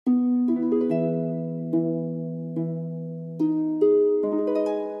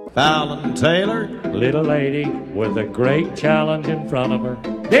Fallon Taylor. Little lady with a great challenge in front of her.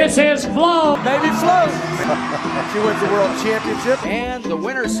 This is FLOS. Baby FLOS. She wins the world championship. And the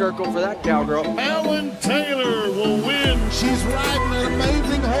winner's circle for that cowgirl. Fallon Taylor will win. She's riding an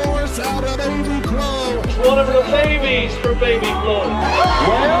amazing horse out of Baby FLOS. One of the babies for Baby FLOS.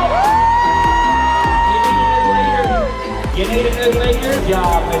 You need a new leader? Good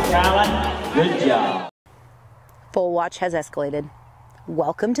job, Miss Allen. Good job. Full watch has escalated.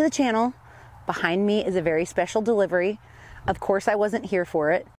 Welcome to the channel. Behind me is a very special delivery. Of course, I wasn't here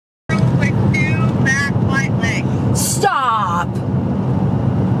for it. With two back white legs. Stop!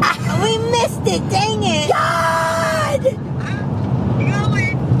 We missed it, dang it! God!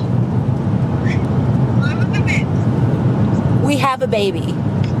 Going. Slow the bit. We have a baby.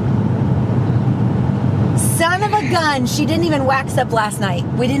 Son of a gun, she didn't even wax up last night.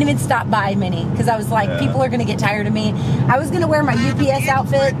 We didn't even stop by Minnie because I was like, people are going to get tired of me. I was going to wear my UPS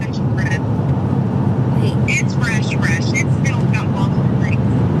outfit. It's fresh. It's still got multiple legs.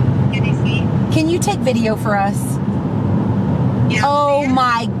 Can you see? Can you take video for us? Yeah. Oh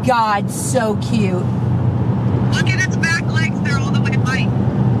my God, so cute. Look at its back legs, they're all the way white.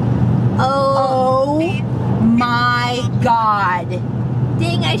 Oh my God.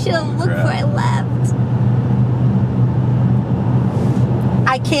 Dang, I should have looked before I left.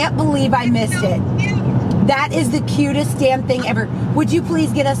 I can't believe I missed it. Cute. That is the cutest damn thing ever. Would you please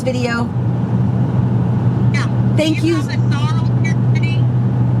get us video? Yeah. Thank you. Have a sorrel mare ready?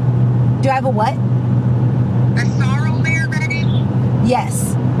 Do I have a what? A sorrel mare ready?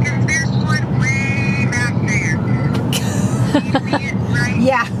 Yes. Because there's one way back there. You see it, right?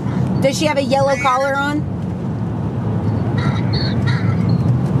 Yeah. Does she have a yellow collar on?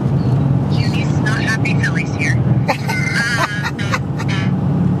 Judy's not happy Philly's here.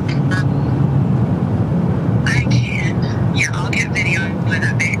 I can. Yeah, I'll get video with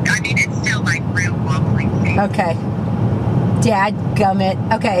a bit. I mean, it's still like real wobbly. Okay. Dad gummit.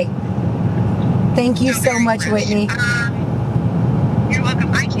 Okay. Thank you so much, Whitney. You're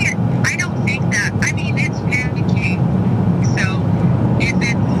welcome. I don't think that. I mean, it's pancake. So, if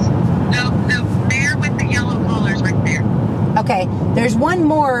it's the mare with the yellow collars right there. Okay. There's one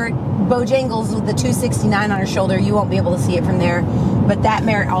more Bojangles with the 269 on her shoulder. You won't be able to see it from there. But that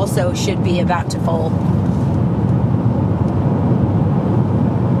mare also should be about to foal.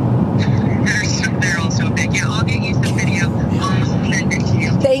 They're also big. Yeah, I'll get you some video. I'll send it to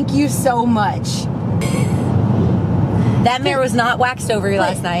you. Thank you so much. That mare was not waxed over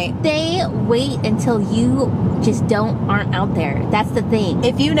last night. They wait until you just aren't out there. That's the thing.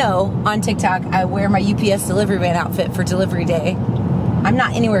 If you know, on TikTok, I wear my UPS delivery man outfit for delivery day. I'm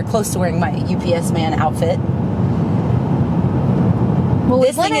not anywhere close to wearing my UPS man outfit. Well,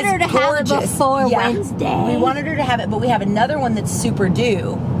 This we thing wanted is her to have it gorgeous. before Yeah. Wednesday. We wanted her to have it, but we have another one that's super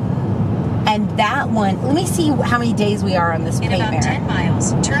due. And that one, let me see how many days we are on this paint In about mare. 10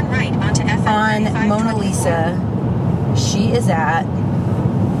 miles, turn right onto FM On 3524. Mona Lisa, she is at,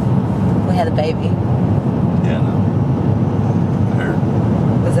 we had a baby. Yeah, no. Her.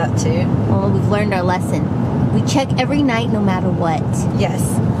 Was that two? Well, we've learned our lesson. We check every night no matter what. Yes.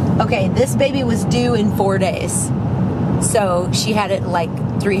 Okay, this baby was due in 4 days. So she had it like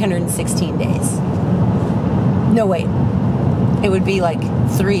 316 days. No, wait. It would be like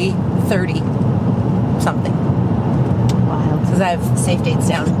 330 something. Wow. Because I have safe dates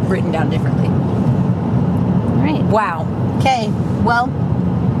written down differently. All right. Wow. Okay, well,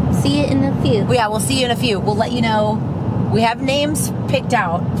 See you in a few. yeah, we'll see you in a few. We'll let you know. We have names picked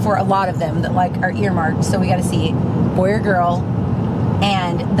out for a lot of them that like are earmarked, so we got to see boy or girl.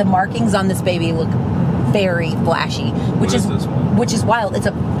 And the markings on this baby look very flashy, which is this one? which is wild. It's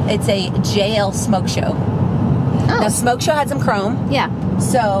a JL Smoke Show. Now, Smoke Show had some chrome. Yeah.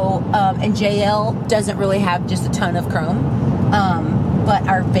 So, and JL doesn't really have just a ton of chrome. But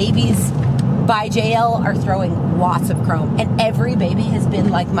our babies by JL are throwing lots of chrome. And every baby has been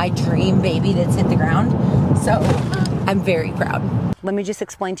like my dream baby that's hit the ground. So, I'm very proud. Let me just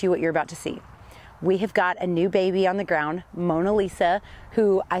explain to you what you're about to see. We have got a new baby on the ground, Mona Lisa,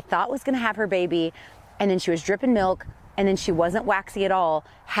 who I thought was going to have her baby, and then she was dripping milk, and then she wasn't waxy at all,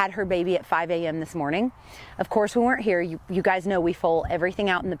 had her baby at 5 a.m. this morning. Of course, we weren't here. You guys know we foal everything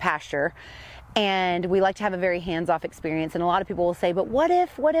out in the pasture, and we like to have a very hands-off experience, and a lot of people will say, but what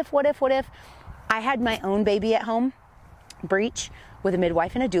if? I had my own baby at home, breech, with a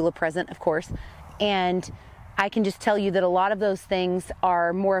midwife and a doula present, of course, and I can just tell you that a lot of those things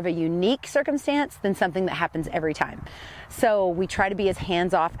are more of a unique circumstance than something that happens every time. So we try to be as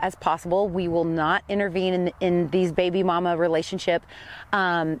hands-off as possible. We will not intervene in these baby mama relationship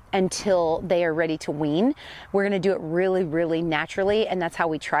until they are ready to wean. We're going to do it really, really naturally, and that's how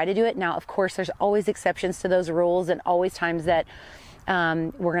we try to do it. Now, of course, there's always exceptions to those rules and always times that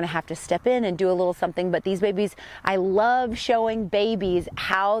we're going to have to step in and do a little something. But these babies, I love showing babies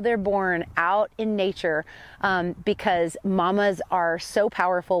how they're born out in nature because mamas are so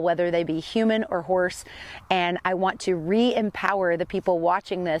powerful, whether they be human or horse. And I want to re-empower the people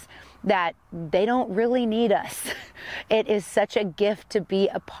watching this that they don't really need us. It is such a gift to be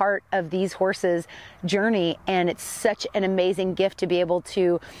a part of these horses' journey, and it's such an amazing gift to be able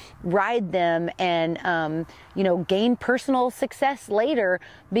to ride them and gain personal success later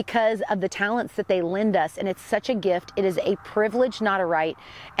because of the talents that they lend us. And it's such a gift. It is a privilege, not a right.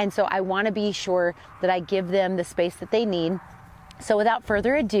 And so I want to be sure that I give them the space that they need. So without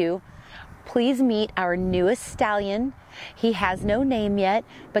further ado, please meet our newest stallion. He has no name yet,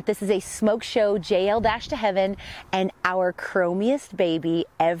 but this is a Smoke Show JL Dash to Heaven and our chromiest baby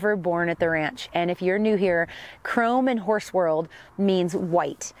ever born at the ranch. And if you're new here, chrome in horse world means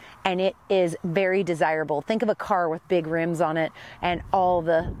white, and it is very desirable. Think of a car with big rims on it and all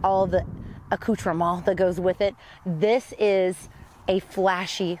the accoutrement that goes with it. This is a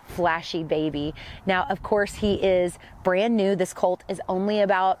flashy baby. Now, of course, he is brand new. This colt is only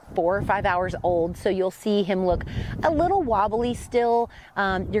about 4 or 5 hours old, so you'll see him look a little wobbly still.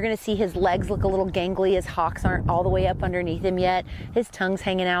 You're going to see his legs look a little gangly. His hocks aren't all the way up underneath him yet. His tongue's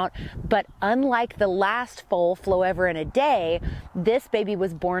hanging out. But unlike the last foal, FLOever in a day, this baby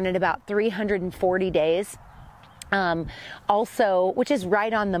was born at about 340 days. Also, which is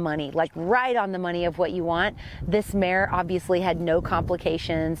right on the money, like right on the money of what you want. This mare obviously had no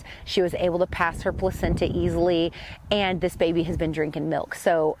complications. She was able to pass her placenta easily, and this baby has been drinking milk.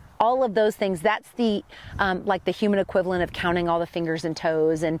 So all of those things, that's the like the human equivalent of counting all the fingers and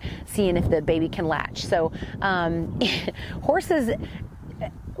toes and seeing if the baby can latch. So horses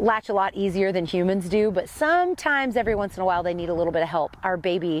latch a lot easier than humans do, but sometimes every once in a while they need a little bit of help. Our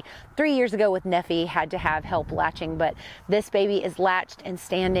baby 3 years ago with Neffy had to have help latching, but this baby is latched and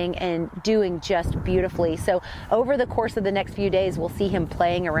standing and doing just beautifully. So over the course of the next few days, we'll see him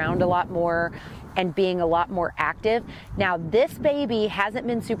playing around a lot more and being a lot more active. Now, this baby hasn't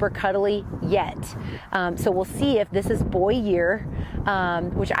been super cuddly yet. So we'll see if this is boy year,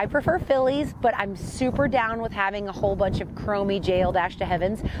 which I prefer fillies, but I'm super down with having a whole bunch of chromy JL Dash to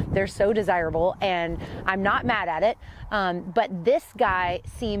Heavens. They're so desirable and I'm not mad at it. But this guy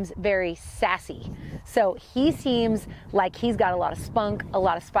seems very sassy. So he seems like he's got a lot of spunk, a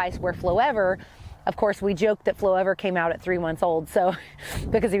lot of spice, where FLOever, of course, we joked that FLOever came out at 3 months old, so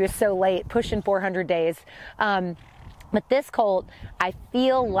because he was so late, pushing 400 days. But this colt, I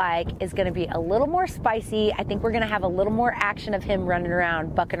feel like, is going to be a little more spicy. I think we're going to have a little more action of him running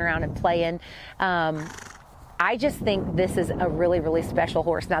around, bucking around and playing. I just think this is a really, really special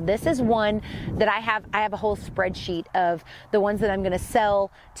horse. Now, this is one that I have a whole spreadsheet of the ones that I'm going to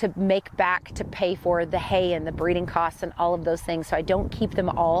sell to make back to pay for the hay and the breeding costs and all of those things. So I don't keep them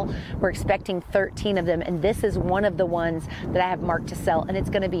all. We're expecting 13 of them, and this is one of the ones that I have marked to sell. And it's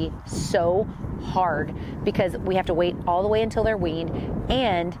going to be so hard because we have to wait all the way until they're weaned.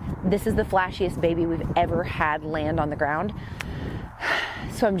 And this is the flashiest baby we've ever had land on the ground.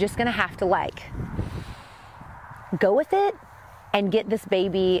 So I'm just going to have to go with it and get this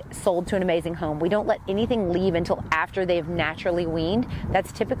baby sold to an amazing home. We don't let anything leave until after they've naturally weaned.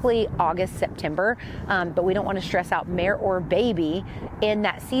 That's typically August, September, but we don't want to stress out mare or baby in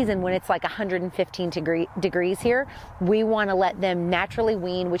that season when it's like 115 degrees here. We want to let them naturally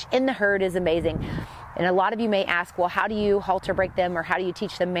wean, which in the herd is amazing. And a lot of you may ask, well, how do you halter break them, or how do you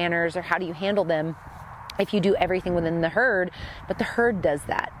teach them manners, or how do you handle them if you do everything within the herd? But the herd does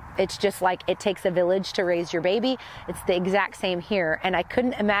that. It's just like it takes a village to raise your baby. It's the exact same here. And I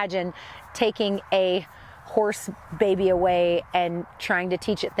couldn't imagine taking a horse baby away and trying to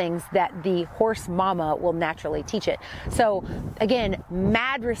teach it things that the horse mama will naturally teach it. So again,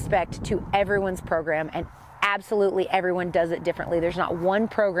 mad respect to everyone's program, and absolutely everyone does it differently. There's not one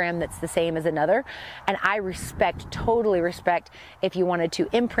program that's the same as another. And I totally respect if you wanted to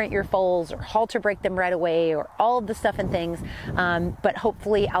imprint your foals or halter break them right away or all of the stuff and things. But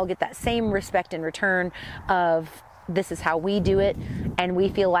hopefully I'll get that same respect in return of This is how we do it, and we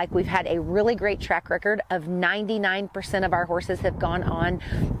feel like we've had a really great track record of 99% of our horses have gone on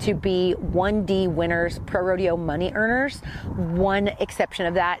to be 1D winners, pro rodeo money earners. One exception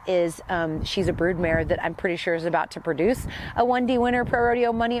of that is she's a brood mare that I'm pretty sure is about to produce a 1D winner, pro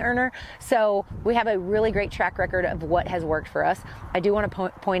rodeo money earner. So we have a really great track record of what has worked for us. I do want to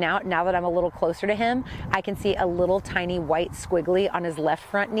point out, now that I'm a little closer to him, I can see a little tiny white squiggly on his left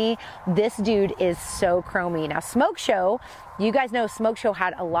front knee. This dude is so chromy. Now, SMOKESHOW, you guys know SMOKESHOW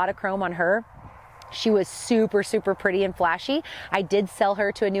had a lot of chrome on her. She was super, super pretty and flashy. I did sell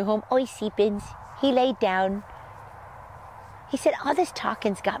her to a new home. Oh, he seepins. He laid down. He said, all this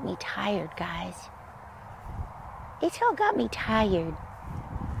talking's got me tired, guys. It's all got me tired.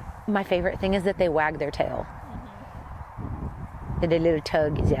 My favorite thing is that they wag their tail. And their little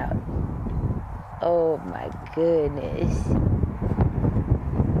tug is out. Oh my goodness.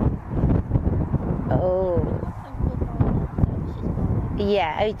 Oh.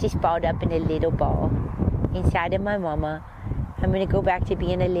 Yeah, I was just balled up in a little ball inside of my mama. I'm gonna go back to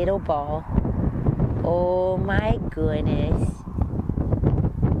being a little ball. Oh my goodness.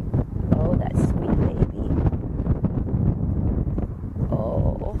 Oh, that sweet baby.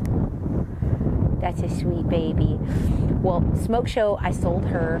 Oh, that's a sweet baby. Well, SMOKESHOW, I sold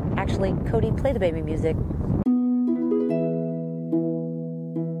her. Actually, Cody, play the baby music.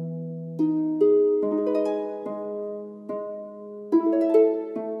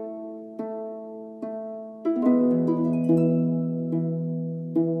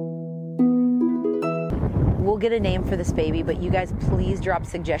 We'll get a name for this baby, but you guys please drop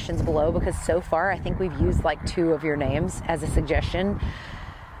suggestions below, because so far I think we've used like 2 of your names as a suggestion.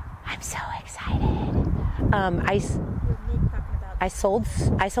 I'm so excited. I sold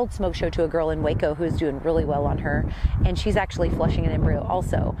SMOKESHOW to a girl in Waco who's doing really well on her, and she's actually flushing an embryo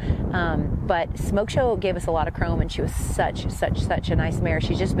also. But SMOKESHOW gave us a lot of chrome, and she was such a nice mare.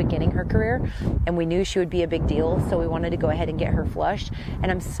 She's just beginning her career, and we knew she would be a big deal, so we wanted to go ahead and get her flushed,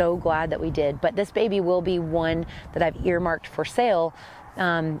 and I'm so glad that we did. But this baby will be one that I've earmarked for sale.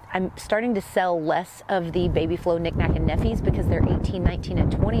 I'm starting to sell less of the Baby Flow NICKNACK and Neffies because they're 18, 19,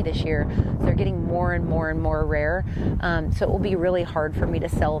 and 20 this year. So they're getting more and more rare. So it will be really hard for me to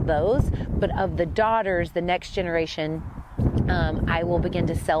sell those. But of the daughters, the next generation, I will begin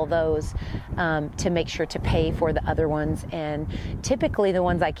to sell those to make sure to pay for the other ones. And typically the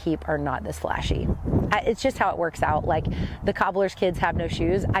ones I keep are not this flashy. It's just how it works out. Like the cobbler's kids have no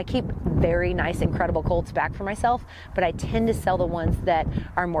shoes. I keep very nice, incredible colts back for myself, but I tend to sell the ones that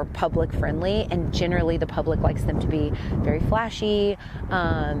are more public friendly, and generally the public likes them to be very flashy,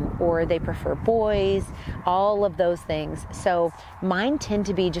 or they prefer boys, all of those things. So mine tend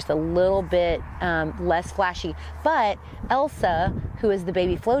to be just a little bit less flashy. But Elsa, who is the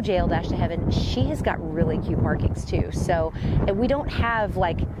Baby Flow JL Dash to Heaven, she has got really cute markings too. So we don't have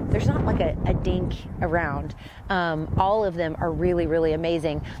like, there's not like a dink around. All of them are really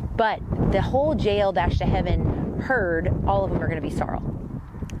amazing. But the whole JL Dash to Heaven herd, all of them are going to be sorrel.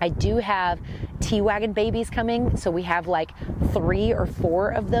 I do have T-Wagon babies coming, so we have like 3 or 4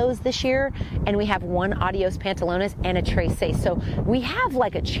 of those this year, and we have 1 Adios Pantalones and a Trace. So we have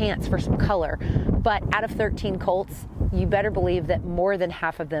like a chance for some color, but out of 13 colts, you better believe that more than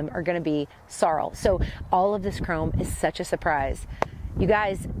half of them are going to be sorrel. So all of this chrome is such a surprise. You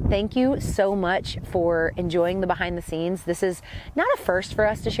guys, thank you so much for enjoying the behind the scenes. This is not a first for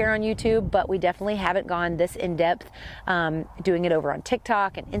us to share on YouTube, but we definitely haven't gone this in depth doing it over on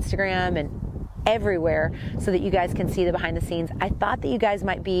TikTok and Instagram and everywhere so that you guys can see the behind the scenes. I thought that you guys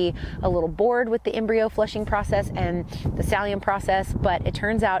might be a little bored with the embryo flushing process and the stallion process, but it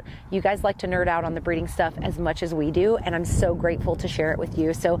turns out you guys like to nerd out on the breeding stuff as much as we do, and I'm so grateful to share it with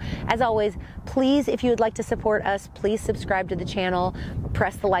you. So as always, please, if you would like to support us, please subscribe to the channel,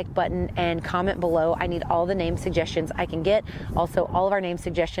 press the like button, and comment below. I need all the name suggestions I can get. Also, all of our name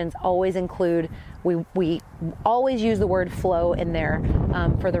suggestions always include, we always use the word flow in there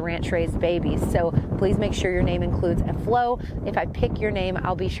for the ranch raised babies. So please make sure your name includes a flow. If I pick your name,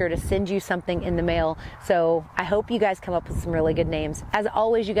 I'll be sure to send you something in the mail. So I hope you guys come up with some really good names. As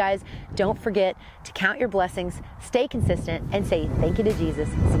always, you guys, don't forget to count your blessings, stay consistent, and say thank you to Jesus.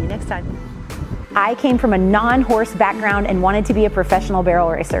 See you next time. I came from a non-horse background and wanted to be a professional barrel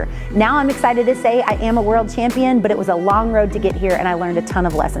racer. Now I'm excited to say I am a world champion, but it was a long road to get here, and I learned a ton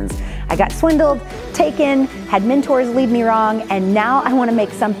of lessons. I got swindled, taken, had mentors lead me wrong, and now I want to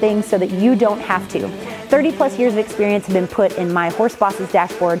make something so that you don't have to. 30+ years of experience have been put in my Horse Boss's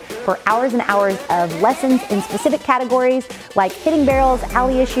dashboard for hours and hours of lessons in specific categories like hitting barrels,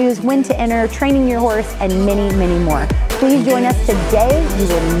 alley issues, when to enter, training your horse, and many more. Please join us today. You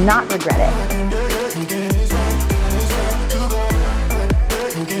will not regret it.